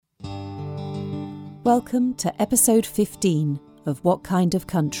Welcome to episode 15 of What Kind of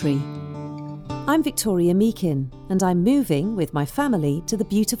Country? I'm Victoria Meakin, and I'm moving with my family to the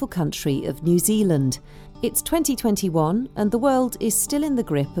beautiful country of New Zealand. It's 2021 and the world is still in the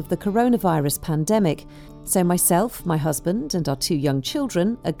grip of the coronavirus pandemic. So myself, my husband and our 2 young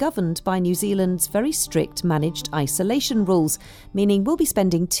children are governed by New Zealand's very strict managed isolation rules, meaning we'll be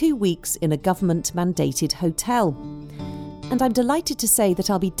spending 2 weeks in a government-mandated hotel. And I'm delighted to say that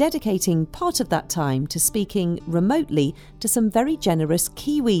I'll be dedicating part of that time to speaking remotely to some very generous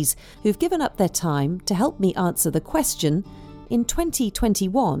Kiwis who've given up their time to help me answer the question, in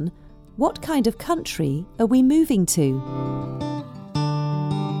 2021, what kind of country are we moving to?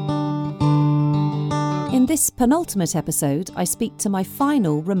 In this penultimate episode, I speak to my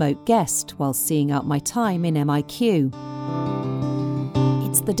final remote guest while seeing out my time in MIQ.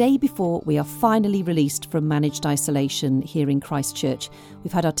 It's the day before we are finally released from managed isolation here in Christchurch.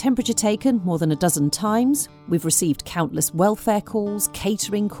 We've had our temperature taken more than a dozen times. We've received countless welfare calls,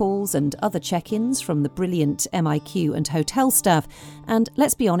 catering calls and other check-ins from the brilliant MIQ and hotel staff. And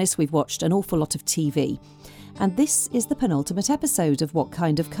let's be honest, we've watched an awful lot of TV. And this is the penultimate episode of What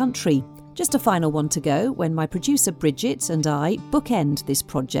Kind of Country? Just a final one to go when my producer Bridget and I bookend this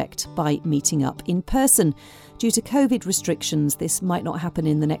project by meeting up in person. Due to COVID restrictions, this might not happen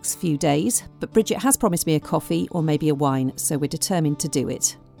in the next few days, but Bridget has promised me a coffee or maybe a wine, so we're determined to do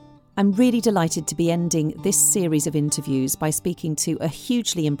it. I'm really delighted to be ending this series of interviews by speaking to a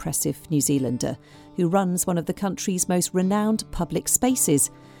hugely impressive New Zealander who runs one of the country's most renowned public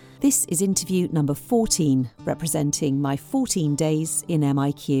spaces. This is interview number 14, representing my 14 days in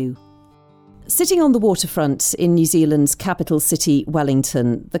MIQ. Sitting on the waterfront in New Zealand's capital city,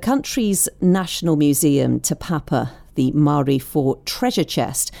 Wellington, the country's national museum, Te Papa, the Maori for treasure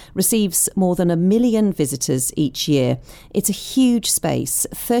chest, receives more than 1 million visitors each year. It's a huge space,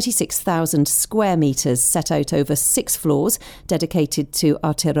 36,000 square metres set out over 6 floors, dedicated to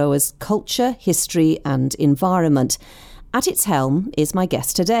Aotearoa's culture, history and environment. At its helm is my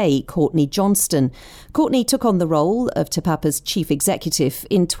guest today, Courtney Johnston. Courtney took on the role of Te Papa's chief executive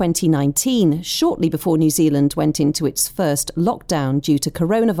in 2019, shortly before New Zealand went into its first lockdown due to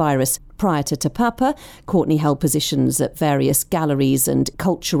coronavirus. Prior to Te Papa, Courtney held positions at various galleries and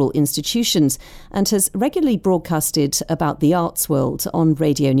cultural institutions and has regularly broadcasted about the arts world on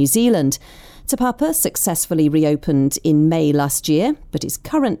Radio New Zealand. Te Papa successfully reopened in May last year, but is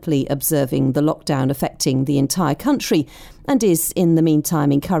currently observing the lockdown affecting the entire country and is, in the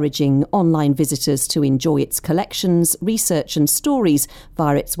meantime, encouraging online visitors to enjoy its collections, research and stories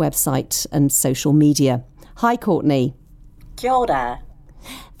via its website and social media. Hi, Courtney. Kia ora.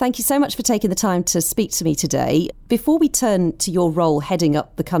 Thank you so much for taking the time to speak to me today. Before we turn to your role heading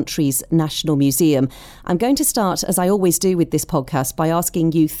up the country's National Museum, I'm going to start, as I always do with this podcast, by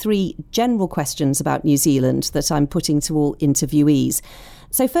asking you 3 general questions about New Zealand that I'm putting to all interviewees.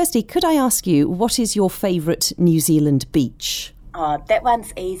 So firstly, could I ask you, what is your favourite New Zealand beach? Oh, that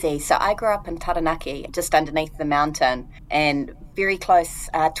one's easy. So I grew up in Taranaki, just underneath the mountain, and very close,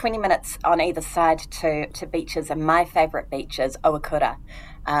 20 minutes on either side to beaches. And my favourite beach is Aotearoa,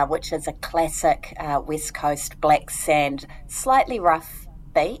 which is a classic West Coast black sand, slightly rough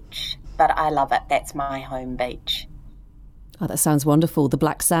beach, but I love it. That's my home beach. Oh, that sounds wonderful. The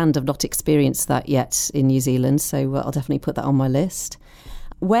black sand, I've not experienced that yet in New Zealand, so I'll definitely put that on my list.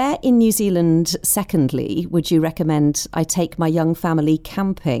 Where in New Zealand, secondly, would you recommend I take my young family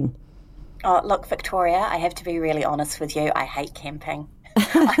camping? Oh, look, Victoria, I have to be really honest with you. I hate camping.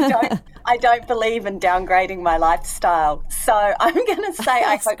 I don't believe in downgrading my lifestyle. So I'm going to say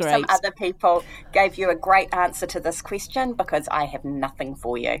I hope great. Some other people gave you a great answer to this question because I have nothing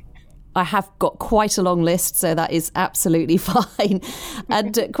for you. I have got quite a long list, so that is absolutely fine.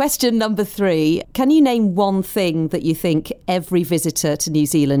 And question number 3, can you name one thing that you think every visitor to New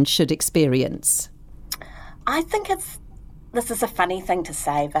Zealand should experience? I think this is a funny thing to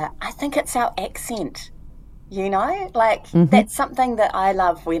say, but I think it's our accent. You know, That's something that I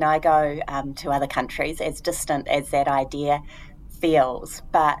love when I go to other countries, as distant as that idea feels.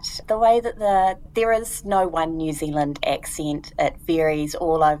 But the way that there is no one New Zealand accent, it varies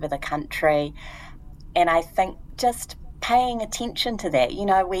all over the country. And I think just paying attention to that, you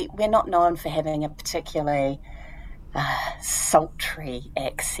know, we're not known for having a particularly sultry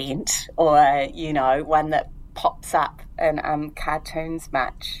accent or, you know, one that pops up in cartoons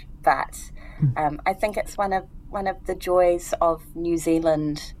much. But I think it's one of the joys of New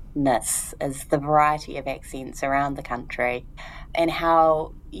Zealandness is the variety of accents around the country and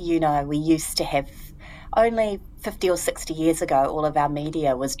how, you know, we used to have only 50 or 60 years ago, all of our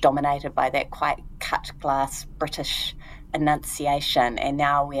media was dominated by that quite cut glass British enunciation, and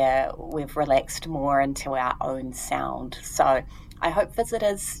now we've relaxed more into our own sound. So I hope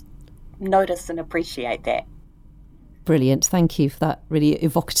visitors notice and appreciate that. Brilliant. Thank you for that really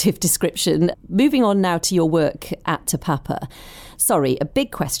evocative description. Moving on now to your work at Te Papa. Sorry, a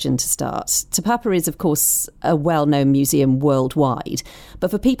big question to start. Te Papa is, of course, a well-known museum worldwide. But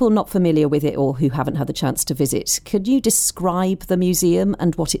for people not familiar with it or who haven't had the chance to visit, could you describe the museum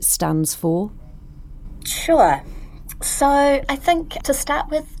and what it stands for? Sure. So I think to start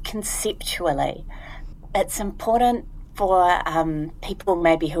with, conceptually, it's important for people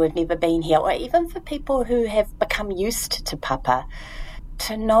maybe who have never been here, or even for people who have become used to Te Papa,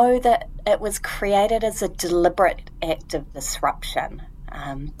 to know that it was created as a deliberate act of disruption.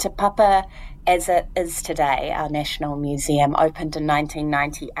 Te Papa, as it is today, our National Museum, opened in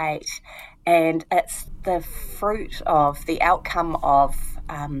 1998, and it's the fruit of the outcome of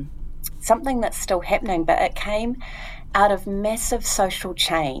something that's still happening, but it came out of massive social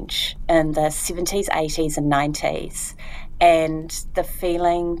change in the 70s, 80s and 90s, and the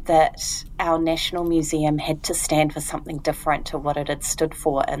feeling that our National Museum had to stand for something different to what it had stood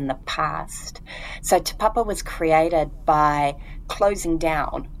for in the past. So Te Papa was created by closing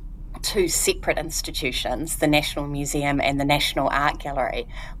down two separate institutions, the National Museum and the National Art Gallery,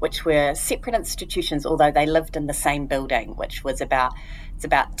 which were separate institutions, although they lived in the same building, which was about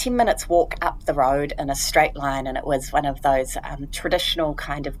 10 minutes walk up the road in a straight line, and it was one of those traditional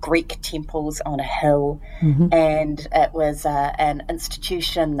kind of Greek temples on a hill. And it was an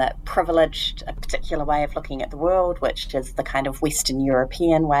institution that privileged a particular way of looking at the world, which is the kind of Western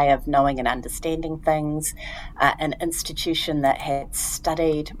European way of knowing and understanding things, an institution that had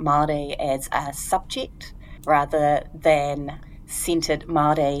studied Māori as a subject rather than centred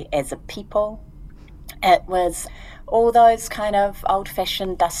Māori as a people. It was all those kind of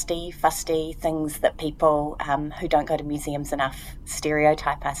old-fashioned, dusty, fusty things that people who don't go to museums enough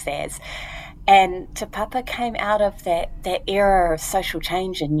stereotype us as. And Te Papa came out of that era of social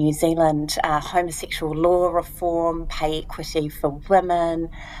change in New Zealand, homosexual law reform, pay equity for women,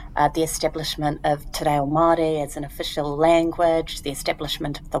 the establishment of Te Reo Māori as an official language, the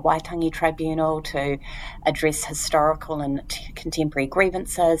establishment of the Waitangi Tribunal to address historical and contemporary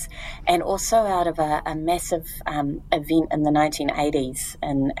grievances, and also out of a massive event in the 1980s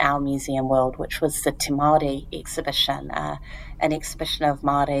in our museum world, which was the Te Māori exhibition, an exhibition of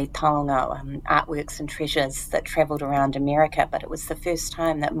Māori taonga, artworks and treasures that travelled around America. But it was the first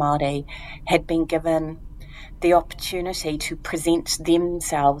time that Māori had been given the opportunity to present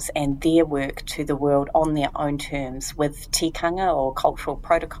themselves and their work to the world on their own terms, with tikanga or cultural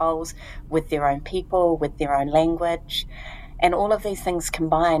protocols, with their own people, with their own language. And all of these things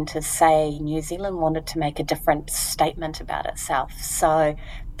combined to say New Zealand wanted to make a different statement about itself. So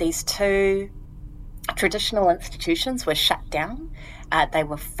these two traditional institutions were shut down. They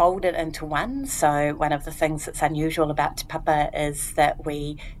were folded into one. So one of the things that's unusual about Te Papa is that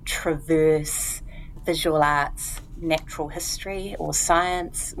we traverse visual arts, natural history or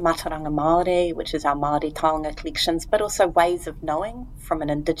science, Mataranga Māori, which is our Māori taonga collections, but also ways of knowing from an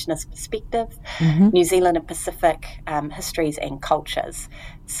Indigenous perspective, New Zealand and Pacific histories and cultures.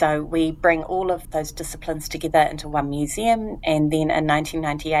 So we bring all of those disciplines together into one museum, and then in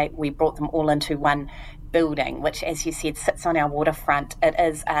 1998 we brought them all into one building, which, as you said, sits on our waterfront. It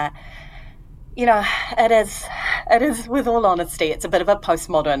is it is, with all honesty, it's a bit of a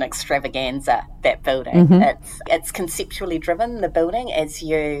postmodern extravaganza, that building. It's conceptually driven, the building.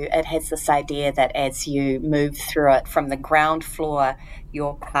 It has this idea that as you move through it from the ground floor,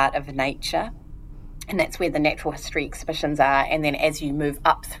 you're part of nature. And that's where the natural history exhibitions are. And then as you move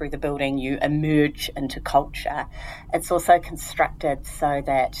up through the building, you emerge into culture. It's also constructed so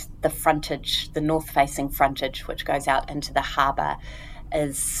that the frontage, the north-facing frontage, which goes out into the harbour,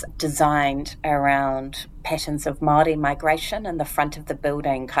 is designed around patterns of Māori migration, and the front of the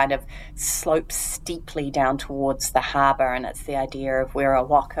building kind of slopes steeply down towards the harbour, and it's the idea of where a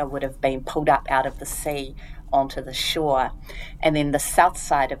waka would have been pulled up out of the sea onto the shore. And then the south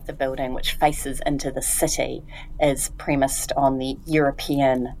side of the building, which faces into the city, is premised on the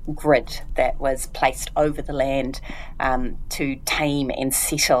European grid that was placed over the land to tame and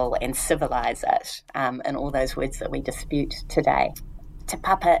settle and civilise it, in all those words that we dispute today. Te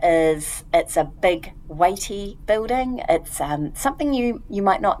Papa it's a big, weighty building. It's something you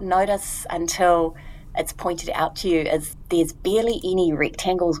might not notice until it's pointed out to you, is there's barely any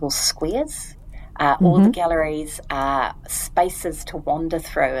rectangles or squares. All the galleries are spaces to wander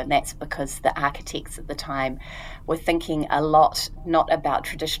through, and that's because the architects at the time were thinking a lot, not about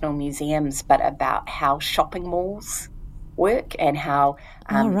traditional museums, but about how shopping malls work and how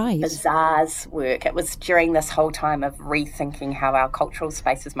right. bazaars work. It was during this whole time of rethinking how our cultural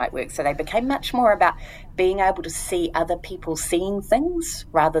spaces might work. So they became much more about being able to see other people seeing things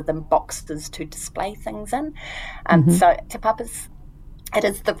rather than boxes to display things in. So Te Papa's, it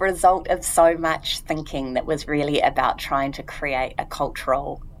is the result of so much thinking that was really about trying to create a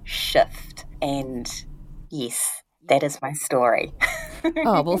cultural shift. And yes, that is my story.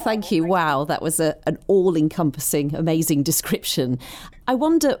 Oh, well, thank you. Wow, that was an all-encompassing, amazing description. I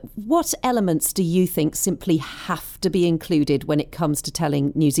wonder, what elements do you think simply have to be included when it comes to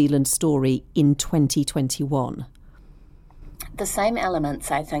telling New Zealand's story in 2021? The same elements,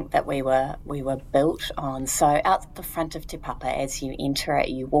 I think, that we were built on. So out the front of Te Papa, as you enter it,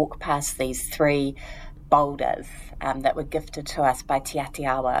 you walk past these 3 boulders that were gifted to us by Te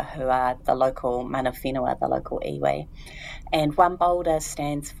Aotearoa, who are the local mana whenua, the local iwi. And one boulder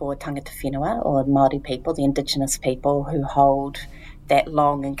stands for tangata whenua, or Māori people, the indigenous people who hold that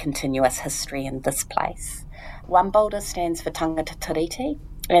long and continuous history in this place. One boulder stands for tangata tiriti,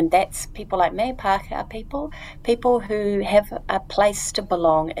 and that's people like me, Pākehā people who have a place to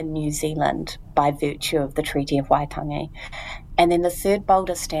belong in New Zealand by virtue of the Treaty of Waitangi. And then the third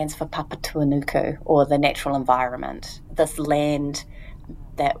boulder stands for Papatuanuku, or the natural environment, this land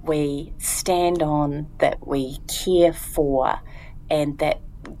that we stand on, that we care for, and that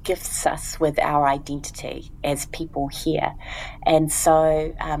gifts us with our identity as people here. And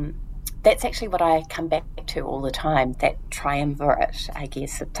so that's actually what I come back to all the time, that triumvirate, I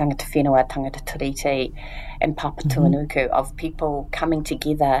guess, of tangata whenua, tangata tiriti, and Papatuanuku, of people coming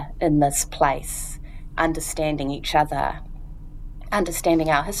together in this place, understanding each other, understanding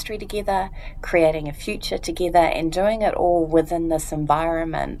our history together, creating a future together, and doing it all within this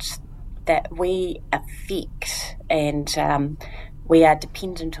environment that we affect and we are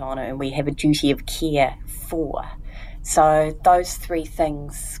dependent on, and we have a duty of care for. So those 3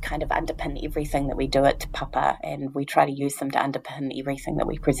 things kind of underpin everything that we do at Te Papa, and we try to use them to underpin everything that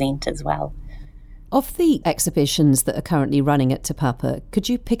we present as well. Of the exhibitions that are currently running at Te Papa, could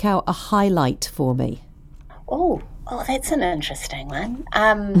you pick out a highlight for me? Oh, that's an interesting one.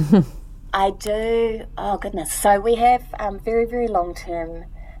 I do. Oh, goodness. So we have very, very long-term,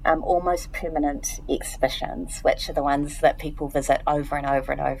 almost permanent exhibitions, which are the ones that people visit over and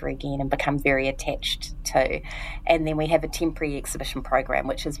over and over again and become very attached to. And then we have a temporary exhibition program,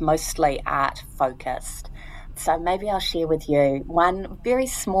 which is mostly art-focused. So maybe I'll share with you one very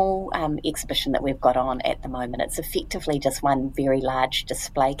small exhibition that we've got on at the moment. It's effectively just one very large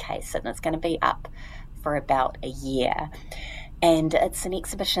display case, and it's going to be up for about a year. And it's an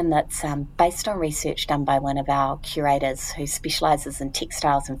exhibition that's based on research done by one of our curators who specialises in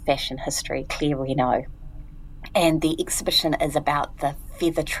textiles and fashion history, Claire Reno. And the exhibition is about the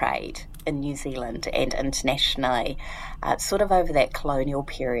feather trade in New Zealand and internationally, sort of over that colonial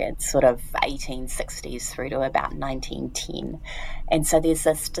period, sort of 1860s through to about 1910. And so there's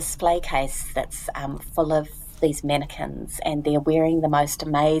this display case that's full of these mannequins, and they're wearing the most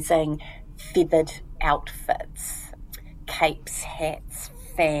amazing feathered outfits, capes, hats,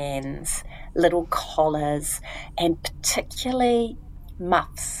 fans, little collars, and particularly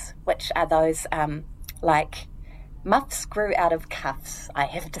muffs, which are those muffs grew out of cuffs, I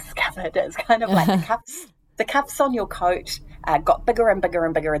have discovered. It's kind of like the cuffs on your coat got bigger and bigger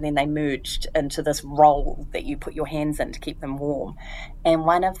and bigger, and then they merged into this roll that you put your hands in to keep them warm. And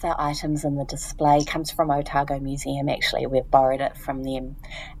one of the items in the display comes from Otago Museum, actually. We've borrowed it from them.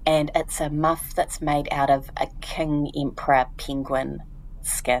 And it's a muff that's made out of a king emperor penguin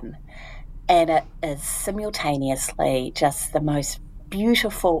skin. And it is simultaneously just the most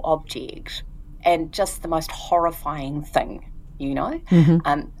beautiful object and just the most horrifying thing,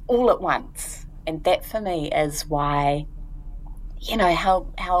 all at once. And that for me is why,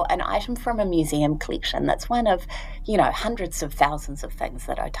 how an item from a museum collection, that's one of, hundreds of thousands of things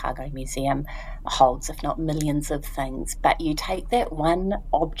that Otago Museum holds, if not millions of things. But you take that one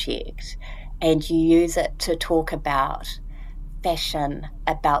object and you use it to talk about fashion,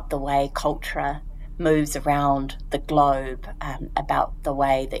 about the way culture moves around the globe, about the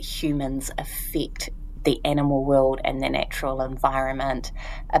way that humans affect the animal world and the natural environment,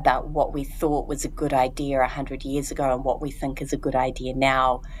 about what we thought was a good idea 100 years ago and what we think is a good idea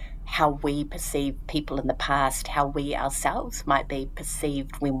now, how we perceive people in the past, how we ourselves might be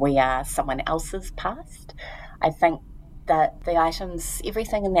perceived when we are someone else's past. I think that the items,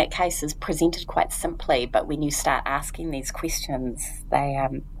 everything in that case is presented quite simply, but when you start asking these questions,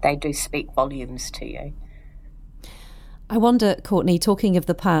 they do speak volumes to you. I wonder, Courtney, talking of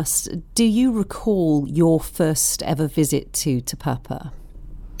the past, do you recall your first ever visit to Te Papa?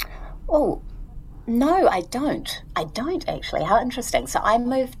 Oh, No, I don't. I don't actually. How interesting. So I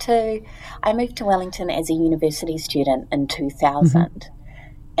moved to Wellington as a university student in 2000.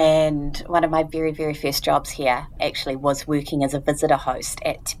 And one of my very, very first jobs here actually was working as a visitor host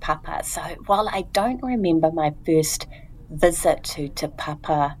at Te Papa. So while I don't remember my first visit to Te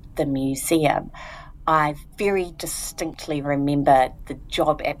Papa, the museum, I very distinctly remember the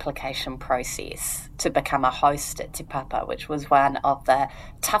job application process to become a host at Te Papa, which was one of the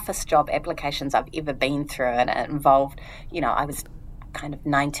toughest job applications I've ever been through. And it involved, I was kind of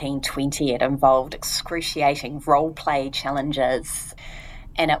 19, 20. It involved excruciating role play challenges.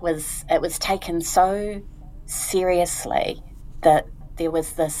 And it was taken so seriously that there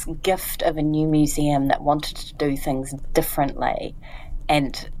was this gift of a new museum that wanted to do things differently,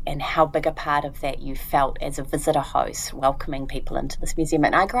 and how big a part of that you felt as a visitor host welcoming people into this museum.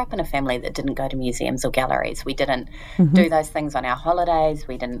 And I grew up in a family that didn't go to museums or galleries. We didn't do those things on our holidays.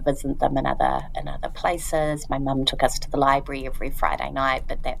 We didn't visit them in other places. My mum took us to the library every Friday night,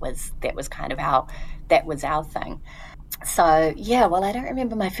 but that was kind of that was our thing. So, well, I don't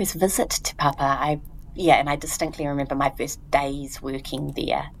remember my first visit to Te Papa. And I distinctly remember my first days working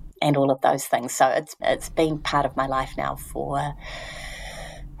there and all of those things. So it's been part of my life now for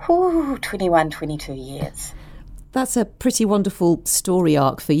 21, 22 years. That's a pretty wonderful story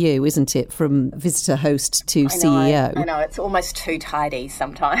arc for you, isn't it? From visitor host to CEO. I know, it's almost too tidy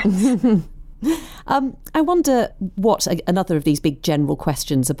sometimes. I wonder what, another of these big general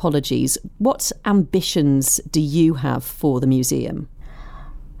questions, apologies, what ambitions do you have for the museum?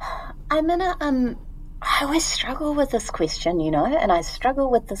 I always struggle with this question, and I struggle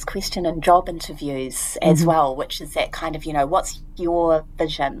with this question in job interviews as well, which is that kind of, what's your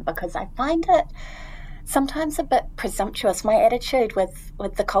vision? Because I find it sometimes a bit presumptuous. My attitude with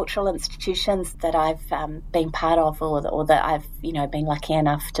the cultural institutions that I've been part of or that I've, been lucky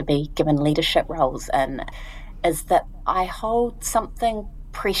enough to be given leadership roles in is that I hold something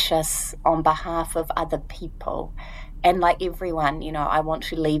precious on behalf of other people. And like everyone, I want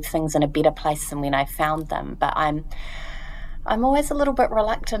to leave things in a better place than when I found them. But I'm always a little bit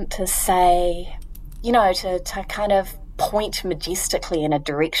reluctant to say, to kind of point majestically in a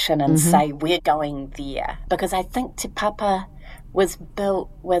direction and say we're going there, because I think Te Papa was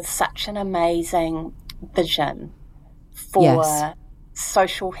built with such an amazing vision for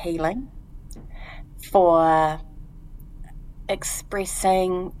social healing, for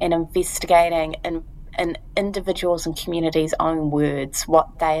expressing and investigating in individuals and communities' own words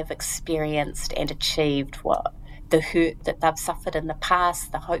what they have experienced and achieved, what the hurt that they've suffered in the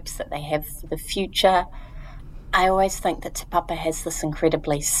past, the hopes that they have for the future. I always think that Te Papa has this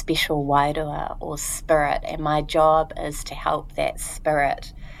incredibly special wairua or spirit, and my job is to help that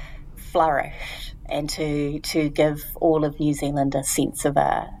spirit flourish and to give all of New Zealand a sense of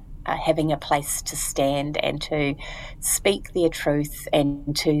having a place to stand and to speak their truth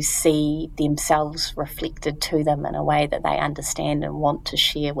and to see themselves reflected to them in a way that they understand and want to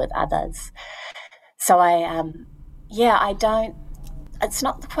share with others. So it's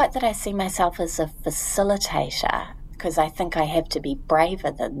not quite that I see myself as a facilitator, because I think I have to be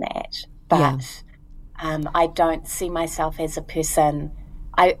braver than that. But I don't see myself as a person.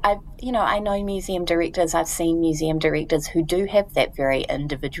 I know museum directors. I've seen museum directors who do have that very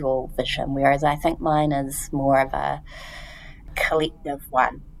individual vision, whereas I think mine is more of a collective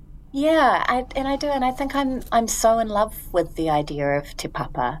one. Yeah, I do, and I think I'm so in love with the idea of Te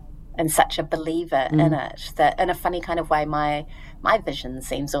Papa and such a believer in it that, in a funny kind of way, my vision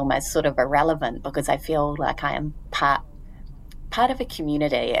seems almost sort of irrelevant, because I feel like I am part of a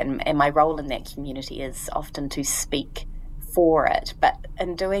community, and my role in that community is often to speak for it. But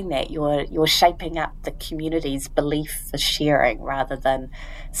in doing that, you're shaping up the community's belief for sharing rather than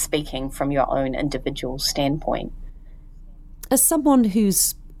speaking from your own individual standpoint. As someone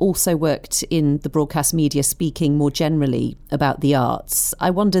who's also worked in the broadcast media speaking more generally about the arts, I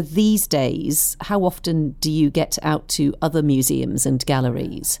wonder these days, how often do you get out to other museums and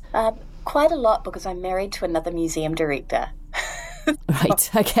galleries? Quite a lot, because I'm married to another museum director.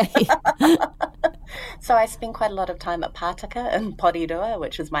 Right, okay. So I spend quite a lot of time at Pātaka in Porirua,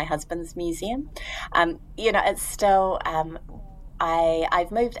 which is my husband's museum. It's still...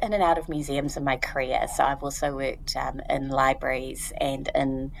 I've moved in and out of museums in my career, so I've also worked in libraries and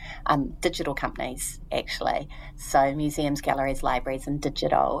in digital companies, actually. So museums, galleries, libraries, and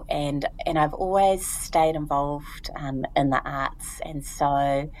digital. And I've always stayed involved in the arts. And so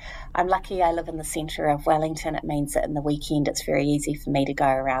I'm lucky I live in the centre of Wellington. It means that in the weekend it's very easy for me to go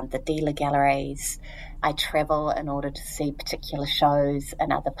around the dealer galleries. I travel in order to see particular shows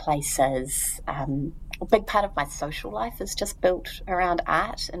in other places. A big part of my social life is just built around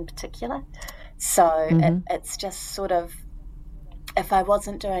art in particular. So it's just sort of, if I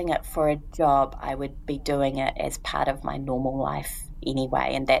wasn't doing it for a job, I would be doing it as part of my normal life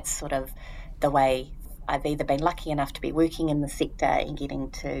anyway. And that's sort of the way I've either been lucky enough to be working in the sector and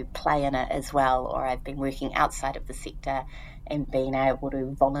getting to play in it as well, or I've been working outside of the sector and being able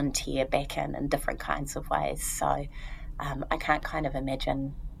to volunteer back in different kinds of ways. So I can't kind of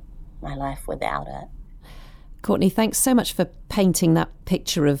imagine my life without it. Courtney, thanks so much for painting that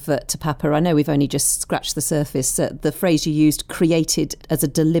picture of Te Papa. I know we've only just scratched the surface. The phrase you used, created as a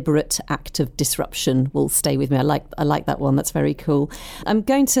deliberate act of disruption, will stay with me. I like that one. That's very cool. I'm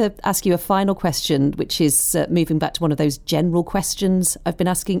going to ask you a final question, which is moving back to one of those general questions I've been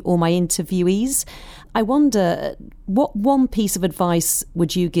asking all my interviewees. I wonder, what one piece of advice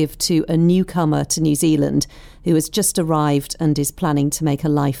would you give to a newcomer to New Zealand who has just arrived and is planning to make a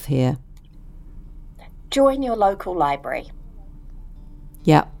life here? Join your local library.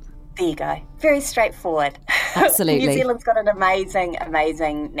 Yeah. There you go. Very straightforward. Absolutely. New Zealand's got an amazing,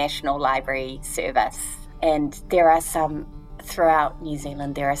 amazing national library service. And there are some, throughout New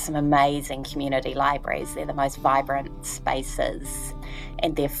Zealand, there are some amazing community libraries. They're the most vibrant spaces.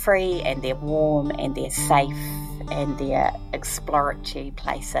 And they're free, and they're warm, and they're safe, and they're exploratory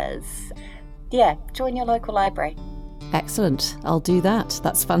places. Yeah, join your local library. Excellent. I'll do that.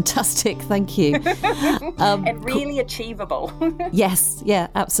 That's fantastic. Thank you. And really achievable. Yes. Yeah,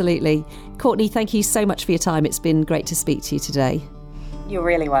 absolutely. Courtney, thank you so much for your time. It's been great to speak to you today. You're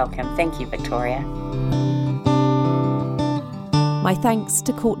really welcome. Thank you, Victoria. My thanks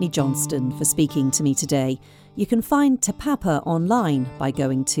to Courtney Johnston for speaking to me today. You can find Te Papa online by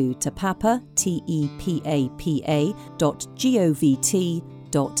going to tepapa, tepapa.govt.nz.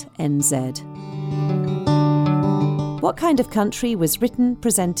 What Kind of Country was written,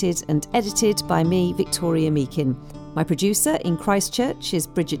 presented and edited by me, Victoria Meakin. My producer in Christchurch is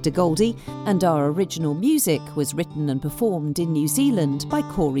Bridget de Goldie, and our original music was written and performed in New Zealand by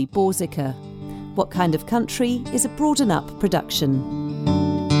Corey Borzica. What Kind of Country is a Broaden Up production.